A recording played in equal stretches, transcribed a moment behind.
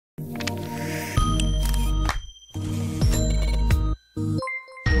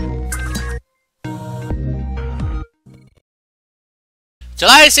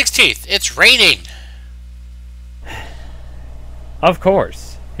July 16th. It's raining. Of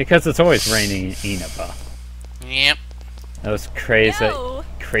course, because it's always raining in Inaba. Yep. Those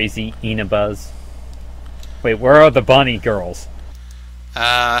crazy Inabas. Wait, where are the bunny girls?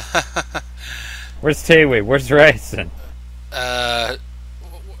 Where's Teiwei? Where's Ryzen?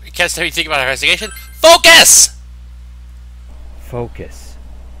 You can't say anything about our investigation. Focus! Focus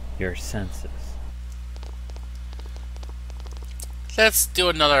your senses. Let's do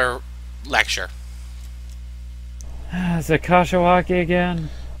another lecture. Is it Kashiwagi again?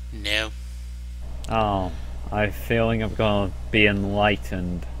 No. Oh, I have a feeling I'm gonna be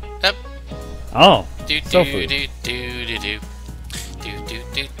enlightened. Yep. Oh, Do so do food. do do do do do do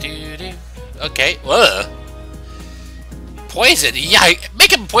do do do. Okay. Whoa. Poison. Yeah,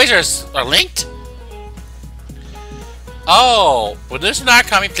 make and poisoners are linked. Oh, when this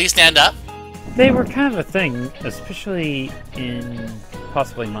Narcomi, please stand up. They were kind of a thing, especially in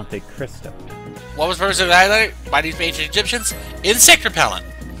possibly Monte Cristo. What was the purpose of the highlighter by these ancient Egyptians? Insect repellent.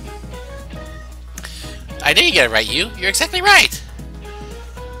 I knew you get it right, you. You're exactly right.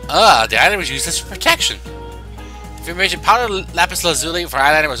 The eyeliner was used as for protection. Information powder lapis lazuli for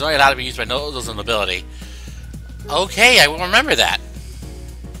eyeliner was only allowed to be used by nobles and nobility. Okay, I will remember that.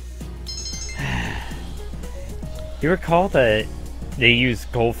 You recall that they use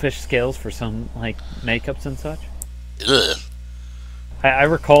goldfish scales for some, like, makeups and such? Ugh. I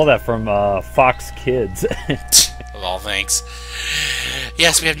recall that from Fox Kids. Of all things.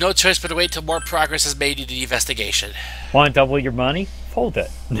 Yes, we have no choice but to wait till more progress is made in the investigation. Want to double your money? Fold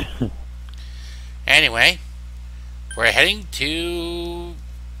it. Anyway, we're heading to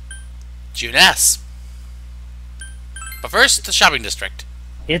Junes. But first, the shopping district.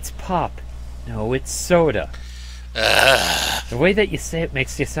 It's pop. No, it's soda. The way that you say it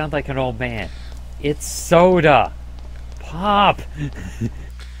makes you sound like an old man. It's soda. Pop.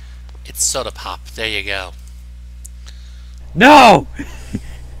 It's soda pop. There you go. No!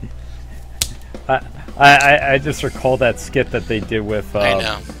 I just recall that skit that they did with I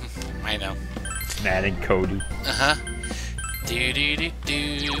know. Matt and Cody. Do do do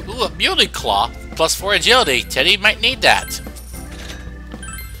do. Ooh, a muley claw. +4 agility. Teddy might need that.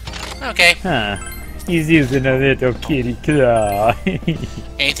 Okay. Huh. He's using a little kitty claw.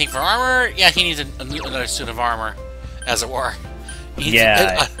 Anything for armor? Yeah, he needs another suit of armor, as it were.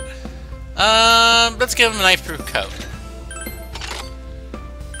 Yeah. Let's give him a knife-proof coat.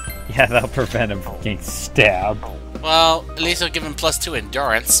 Yeah, that'll prevent him from getting stabbed. Well, at least it'll give him +2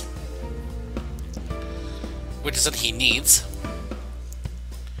 endurance, which is something he needs.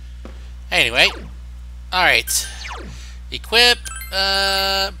 Anyway, alright. Equip,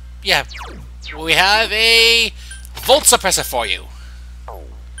 yeah. We have a Volt Suppressor for you.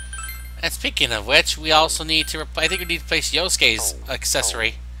 And speaking of which, we also need to I think we need to replace Yosuke's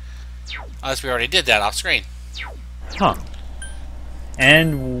accessory. Unless we already did that off screen. Huh.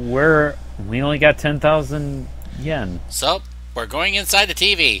 And we only got 10,000 yen. So, we're going inside the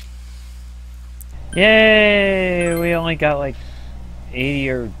TV. Yay! We only got like 80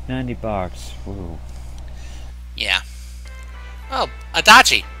 or 90 bucks. Ooh. Yeah. Oh,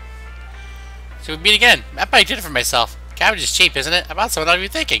 Adachi. So we meet again. I probably did it for myself. Cabbage is cheap, isn't it? I bought some without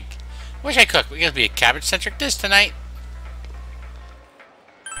even thinking. Wish I cooked. We're gonna be a cabbage-centric dish tonight.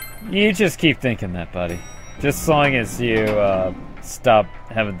 You just keep thinking that, buddy. Just as long as you stop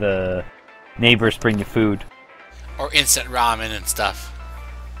having the neighbors bring you food. Or instant ramen and stuff.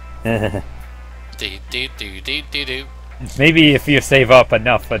 Do do do do do do. Maybe if you save up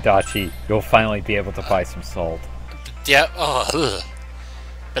enough, Adachi, you'll finally be able to buy some salt. Yeah. Oh. Ugh.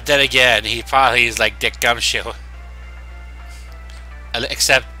 But then again, he probably is like Dick Gumshoe,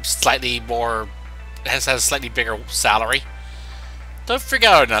 except slightly more, has a slightly bigger salary. Don't freak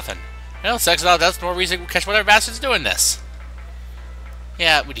out or nothing. You know, sex out. That's more reason to catch whatever bastard's doing this.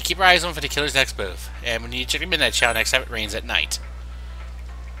 Yeah, we need to keep our eyes on for the killer's next move, and we need to check the midnight show next time it rains at night.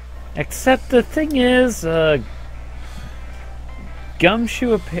 Except the thing is,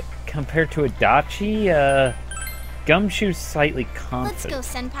 Gumshoe compared to Adachi, Gumshoe's slightly confident.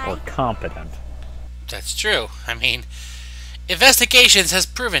 Let's go, Senpai. Or competent. That's true. I mean, investigations has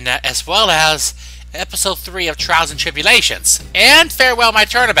proven that, as well as Episode 3 of Trials and Tribulations, and Farewell My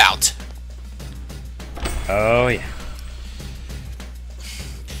Turnabout. Oh, yeah.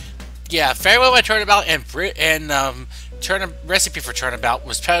 Yeah, Farewell My Turnabout and Recipe for Turnabout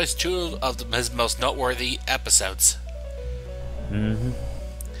was probably two of his most noteworthy episodes. Mm-hmm.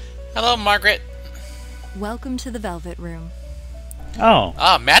 Hello, Margaret. Welcome to the Velvet Room. Oh.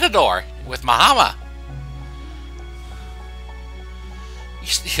 Ah, Matador with Mahama. You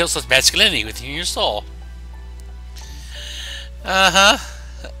heal such masculinity within your soul. Uh-huh.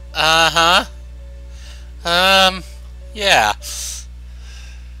 Uh-huh. Yeah.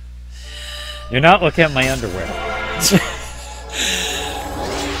 You're not looking at my underwear.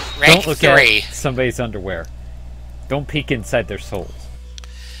 Rank Don't look 3. at somebody's underwear. Don't peek inside their souls.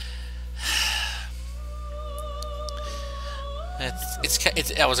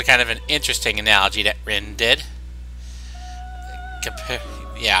 That was a kind of an interesting analogy that Rin did.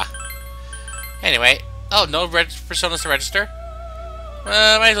 Yeah. Anyway, oh, no personas to register.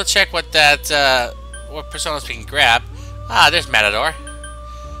 Might as well check what what personas we can grab. Ah, there's Matador.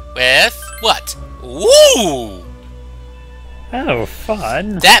 With what? Woo! Oh,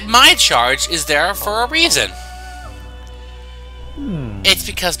 fun. That mind charge is there for a reason. It's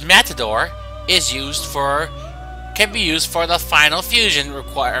because Matador can be used for the final fusion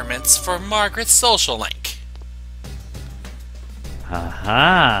requirements for Margaret's social link.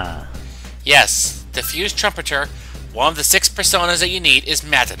 Aha. Yes, the fused trumpeter, one of the 6 personas that you need, is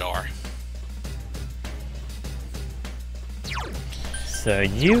Matador. So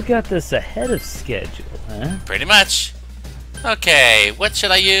you got this ahead of schedule, huh? Pretty much. Okay, what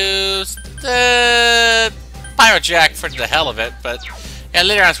should I use? The Pyro Jack for the hell of it, but yeah,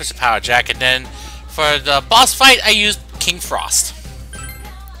 later on I switch to Pyro Jack, and then for the boss fight I used King Frost.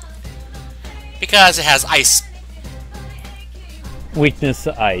 Because it has ice. Weakness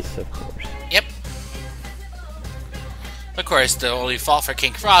to ice, of course. Yep. Of course, the only fault for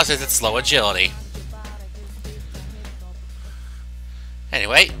King Frost is its low agility.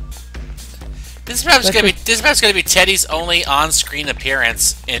 Anyway, this is perhaps gonna be Teddy's only on-screen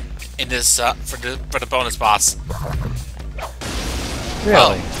appearance in this for the bonus boss. Really?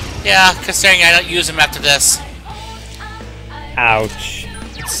 Oh, yeah, considering I don't use him after this. Ouch.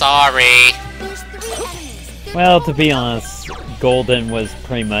 Sorry. Well, to be honest, Golden was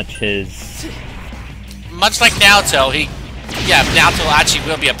pretty much his... Much like Naoto, Naoto actually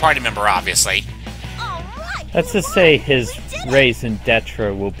will be a party member, obviously. Let's just say his raise in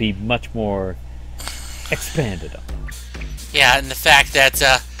Detra will be much more expanded on. Yeah, and the fact that,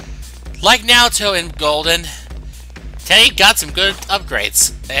 like Naoto and Golden, Teddy got some good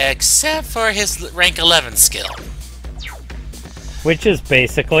upgrades, except for his rank 11 skill. Which is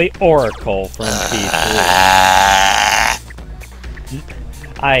basically Oracle from P3.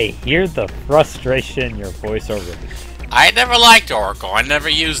 I hear the frustration in your voice already. I never liked Oracle. I never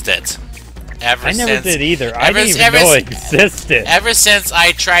used it. I never did either. I didn't even know it existed. Ever since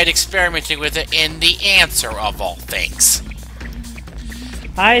I tried experimenting with it in the answer of all things.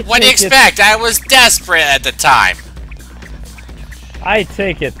 What do you expect? I was desperate at the time. I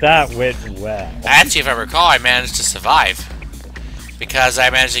take it that went well. Actually, if I recall, I managed to survive. Because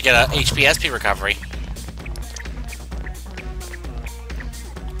I managed to get a HP SP recovery.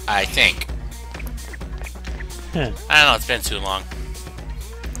 I think. Huh. I don't know, it's been too long.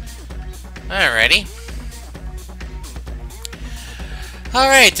 Alrighty.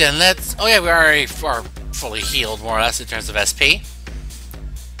 Alright then, let's... Oh yeah, we already are fully healed, more or less, in terms of SP.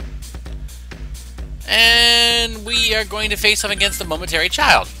 And we are going to face off against the Momentary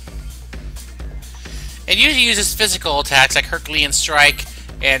Child. It usually uses physical attacks like Herculean Strike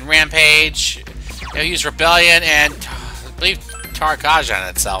and Rampage. It'll use Rebellion and, I believe, Tarkaja on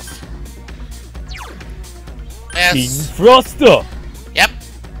itself. Yes. Froster! Yep.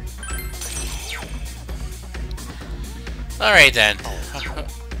 Alright then.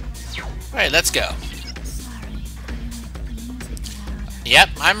 Alright, let's go. Yep,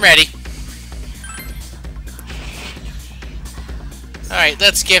 I'm ready. Alright,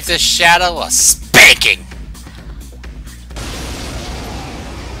 let's give this shadow a spanking!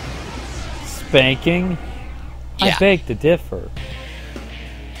 Spanking? Yeah. I beg to differ.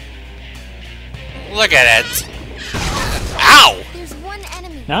 Look at it. Ow! There's one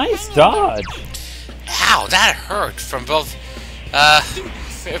enemy. Nice dodge. Ow, that hurt from both, that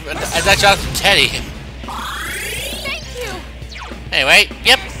shot from Teddy. Thank you. Anyway,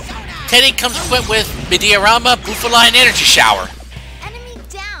 yep. Teddy comes equipped with Mediarama, Buffaline Energy Shower. Enemy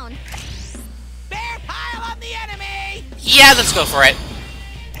down. Bear pile on the enemy! Yeah, let's go for it.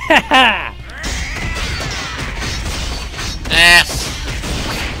 Haha!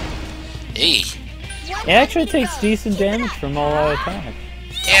 Eee. It actually takes decent damage from all our attacks.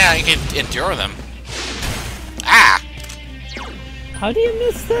 Yeah, you can endure them. Ah! How do you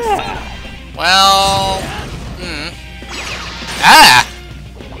miss that? Well... Ah!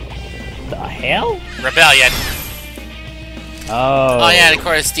 The hell? Rebellion. Oh. Oh yeah, and of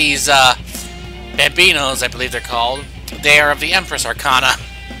course these, Bambinos, I believe they're called. They are of the Empress Arcana.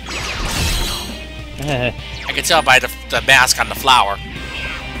 I can tell by the mask on the flower.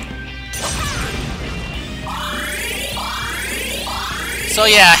 So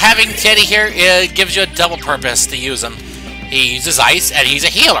yeah, having Teddy here gives you a double purpose to use him. He uses ice, and he's a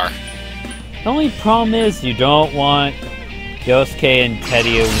healer. The only problem is you don't want Yosuke and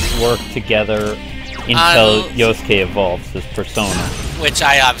Teddy to work together until Yosuke evolves his persona. Which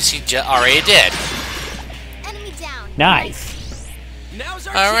I obviously already did. Enemy down. Nice.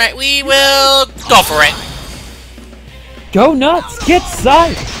 Alright, we will go for it. Go nuts! Get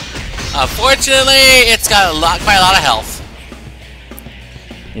sight! Unfortunately, it's got quite a lot of health.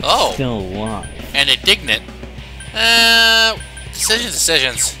 It's still alive. And indignant.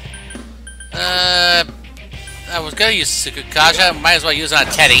 Decisions. I was gonna use Sukakaja, might as well use it on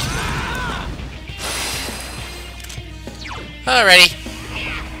Teddy. Alrighty.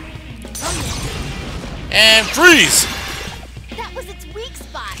 And freeze! That was its weak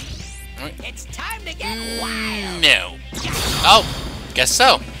spot. It's time to get wild. No. Oh, guess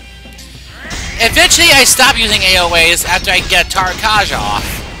so. Eventually I stop using AoAs after I get Tarakaja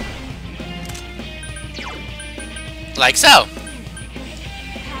off. Like so.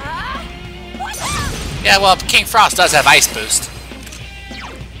 Yeah, well, King Frost does have Ice Boost.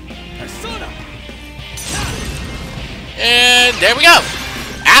 And there we go.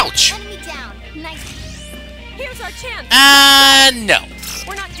 Ouch. Enemy down. Nice. Here's our chance. No.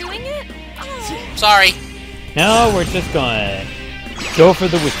 We're not doing it? Oh. Sorry. No, we're just gonna go for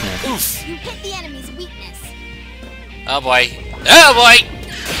the weakness. Oof. You hit the enemy's weakness. Oh boy. Oh boy.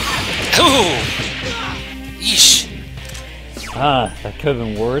 Ooh. Yeesh. Ah, that could have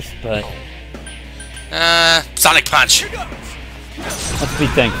been worse, but Sonic Punch. let's be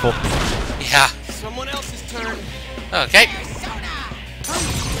thankful. Yeah. Someone else's turn. Okay.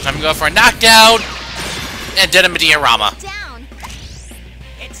 I'm gonna go for a knockdown and Dynamite-Rama. Down.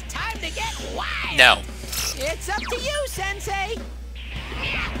 It's time to get wild. No. It's up to you, Sensei.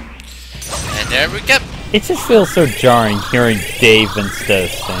 And there we go. It just feels so jarring hearing Dave instead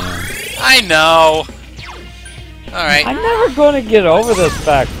of Sam. I know. Alright. I'm never gonna get over this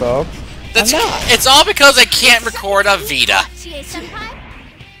fact, folks. That's, I'm not. it's all because I can't record a Vita. Chie-senpai.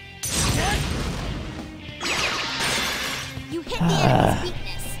 You hit the enemy's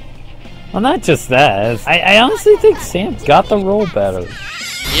weakness. Well, not just that. I honestly think Sam got the role better.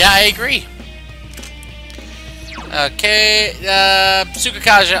 Yeah, I agree. Okay,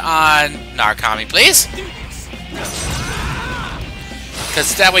 Sukakaja on Narukami, please.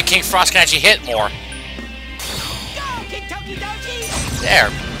 Because that way King Frost can actually hit more. Go, King Toki Doji. There.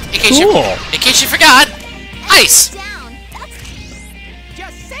 Cool. In case you forgot, ice. Down.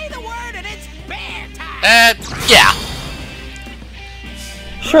 Just say the word and it's bear time. Yeah.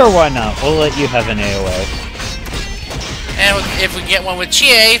 Sure, why not? We'll let you have an AoA. And if we get one with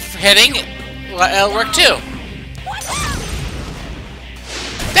Chie for hitting, well, it'll work too.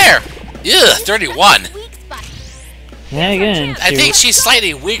 There. Ugh, 31. Weak spot. Yeah, again, I think she's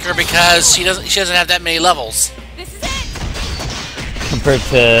slightly weaker because she doesn't have that many levels. This is it. compared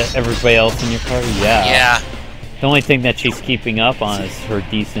to everybody else in your party, yeah. Yeah. The only thing that she's keeping up on is her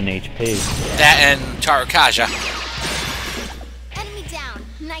decent HP. That and Tarakaja. Enemy down.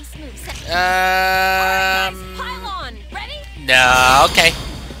 Nice move. Um. Pile on. Ready? No. Okay.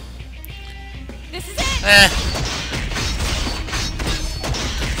 This is it.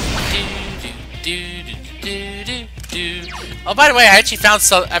 Oh, by the way, I actually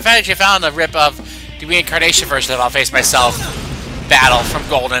found a rip of the reincarnation version of I'll Face Myself battle from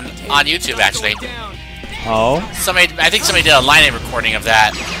Golden on YouTube. Actually, Oh? I think somebody did a line-in recording of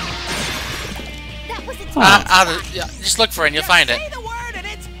that. That was its Yeah, just look for it and you'll find it. Say the word and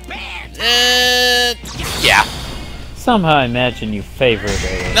it's bear time. Yeah. Somehow I imagine you favored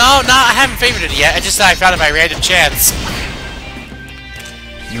it. No, I haven't favored it yet. I just I found it by random chance.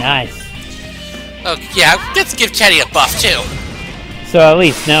 Nice. Oh, yeah, let's give Teddy a buff, too. So at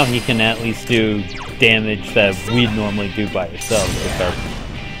least now he can at least do damage that we'd normally do by yourself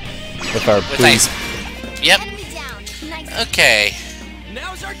with our With boost. ice. Yep. enemy down. Nice. Okay.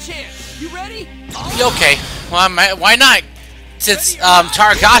 Now's our chance. You ready? Okay. Well, why not? Since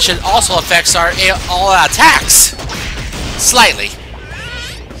Targasha also affects our all attacks. Slightly.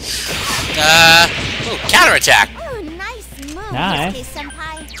 Ooh, counterattack. Oh, nice move. Nice.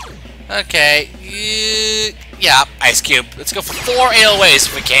 Senpai. Okay. Yeah, Ice Cube. Let's go for 4 AOAs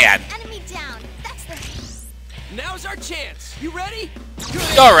if we can. Enemy down. That's the. Now's our chance. You ready?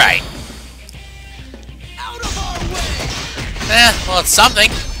 Alright. Out of our way. Well, it's something.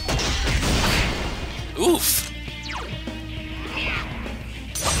 Oof.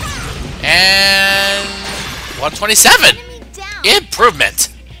 And 127. Enemy down. Improvement.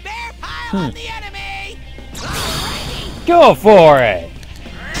 Bear pile on the enemy. Go for it!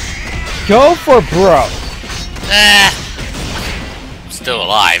 Go for broke! still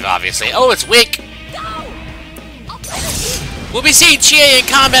alive, obviously. Oh, it's weak! We'll be seeing Chie in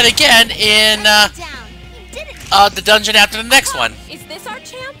combat again in the dungeon after the next one. Is this our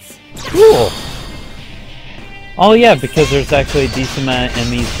chance? Cool. Oh yeah, because there's actually a decent amount of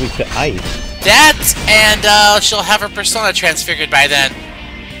enemies weak to ice. That, and she'll have her persona transfigured by then.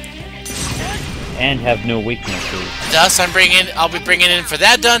 And have no weaknesses. Thus, I'll be bringing in for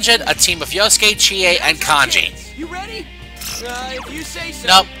that dungeon a team of Yosuke, Chie, and Kanji. You ready? If you say so.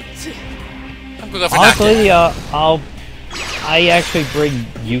 Nope. I'm gonna go for honestly, I actually bring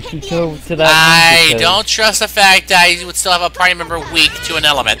Yukiko to that. I don't trust the fact that you would still have a party member weak to an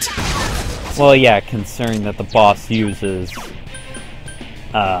element. Well, yeah, considering that the boss uses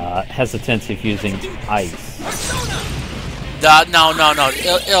has a tendency of using ice. No.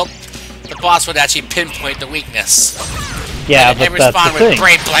 The boss would actually pinpoint the weakness. Yeah, and but respond that's the with thing.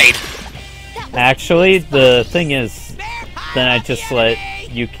 Brave Blade. Actually, the thing is, then I just let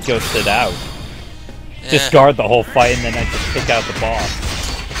Yukiko sit out. Just guard the whole fight, and then I just pick out the boss.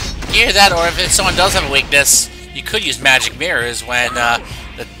 Either that, or if someone does have a weakness, you could use magic mirrors when the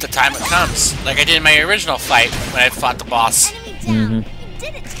time it comes. Like I did in my original fight when I fought the boss. Mm-hmm.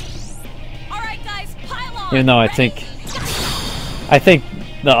 Alright guys, pile on. Even though I think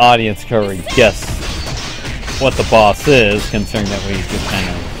the audience could already guess what the boss is, considering that we just kind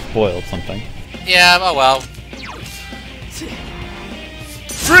of spoiled something. Yeah, oh well.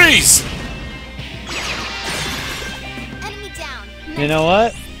 Freeze! Enemy down. You know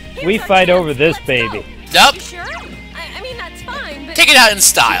what? We fight over this baby. Nope. You sure? I mean that's fine, but Take it out in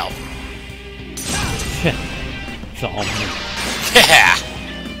style. It's all me. Yeah.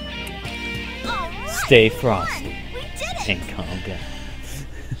 Alright, Stay frosty we did it. and calm down.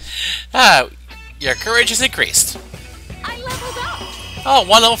 Your courage has increased. I leveled up. Oh,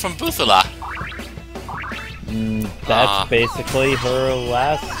 one level from Boothula. That's basically her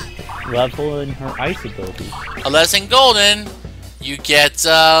last level in her ice ability. Unless in Golden, you get,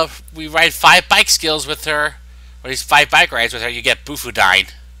 we ride 5 bike skills with her, or at least 5 bike rides with her, you get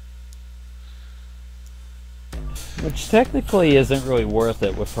Bufudine. Which technically isn't really worth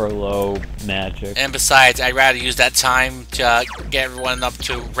it with her low magic. And besides, I'd rather use that time to get everyone up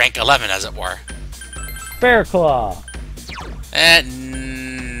to rank 11, as it were. Bear Claw!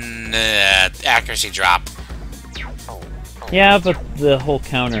 And accuracy drop. Yeah, but the whole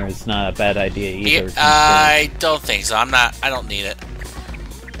counter is not a bad idea either. I don't think so. I don't need it.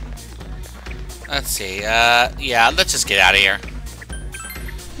 Let's see. Yeah, let's just get out of here.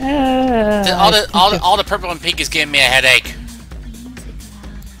 All the purple and pink is giving me a headache.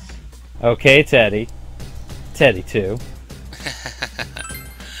 Okay, Teddy. Teddy too.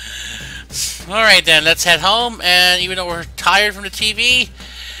 Alright then, let's head home, and even though we're tired from the TV,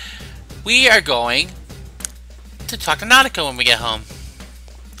 we are going to talk to Nanako when we get home.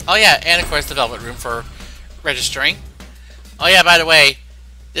 Oh yeah, and of course the Velvet Room for registering. Oh yeah, by the way,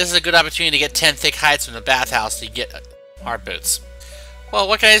 this is a good opportunity to get 10 thick hides from the bathhouse to get hard boots. Well,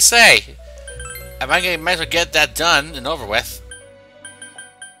 what can I say? I might as well get that done and over with.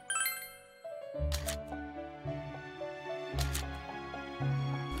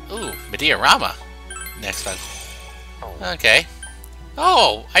 Ooh, Mediarama. Next one. Okay.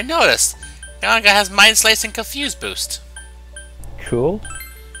 Oh, I noticed. Yanaga has Mind Slice and Confuse boost. Cool.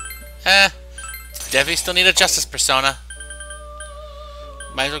 Definitely still need a Justice persona.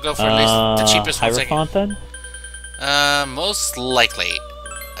 Might as well go for at least the cheapest one. Hierophant then? Most likely.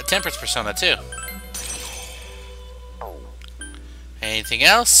 A Temperance persona too. Anything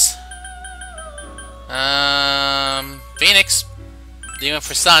else? Phoenix. They went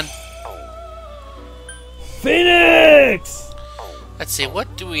for Sun. Phoenix! Let's see,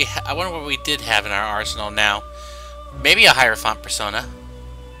 what do we I wonder what we did have in our arsenal now. Maybe a Hierophant persona.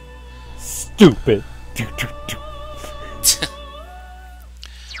 Stupid.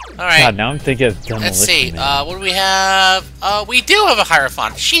 Alright. God, now I'm thinking of Demolition Let's see, Man. what do we have? We do have a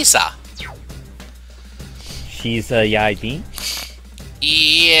Hierophant. Shisa. She's a Yaidin?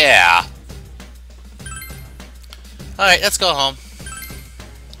 Yeah. Alright, let's go home.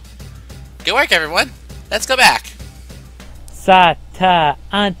 Good work, everyone. Let's go back. Sata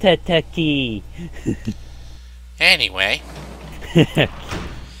Antataki. Anyway.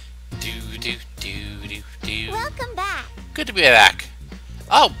 Welcome back. Good to be back.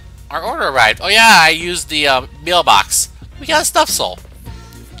 Oh, our order arrived. Oh yeah, I used the mailbox. We got a stuffed soul.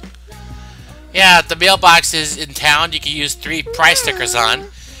 Yeah, the mailbox is in town. You can use 3 price stickers on,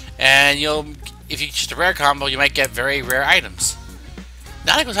 and if you choose the rare combo, you might get very rare items.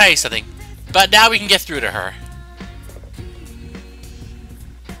 Not gonna tell you something, but now we can get through to her.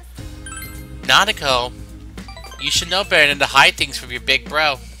 Nanako, You should know better than to hide things from your big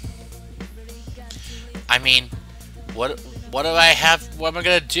bro. I mean, what do I have? What am I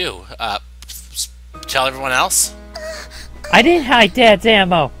gonna do? Tell everyone else? I didn't hide Dad's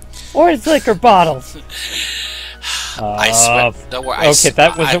ammo or his liquor bottles. I swear. Don't worry. Okay,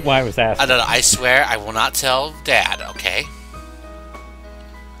 that wasn't why I was asking. No, I swear I will not tell Dad. Okay.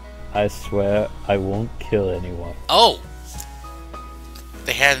 I swear I won't kill anyone. Oh.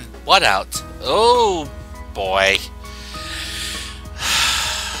 They had what out? Oh boy.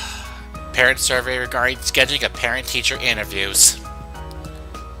 Parent survey regarding scheduling of parent-teacher interviews.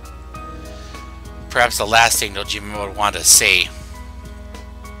 Perhaps the last thing Nojima would want to see.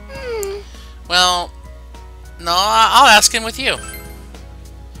 Well, no, I'll ask him with you.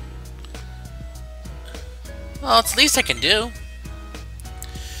 Well, it's the least I can do.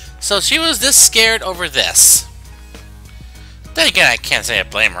 So she was this scared over this. Then again, I can't say I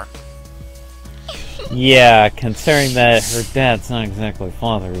blame her. Yeah, considering that her dad's not exactly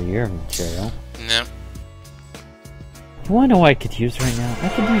father of year material. No. You wanna know what I could use right now? I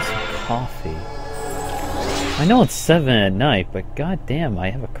could use some coffee. I know it's 7 at night, but goddamn, I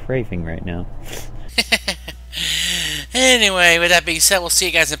have a craving right now. Anyway, with that being said, we'll see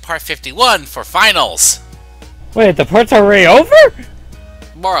you guys in part 51 for finals. Wait, the part's already over?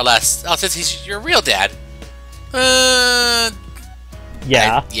 More or less. Oh, since he's your real dad.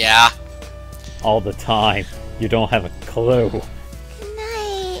 Yeah. Yeah. All the time. You don't have a clue. Good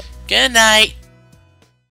night. Good night.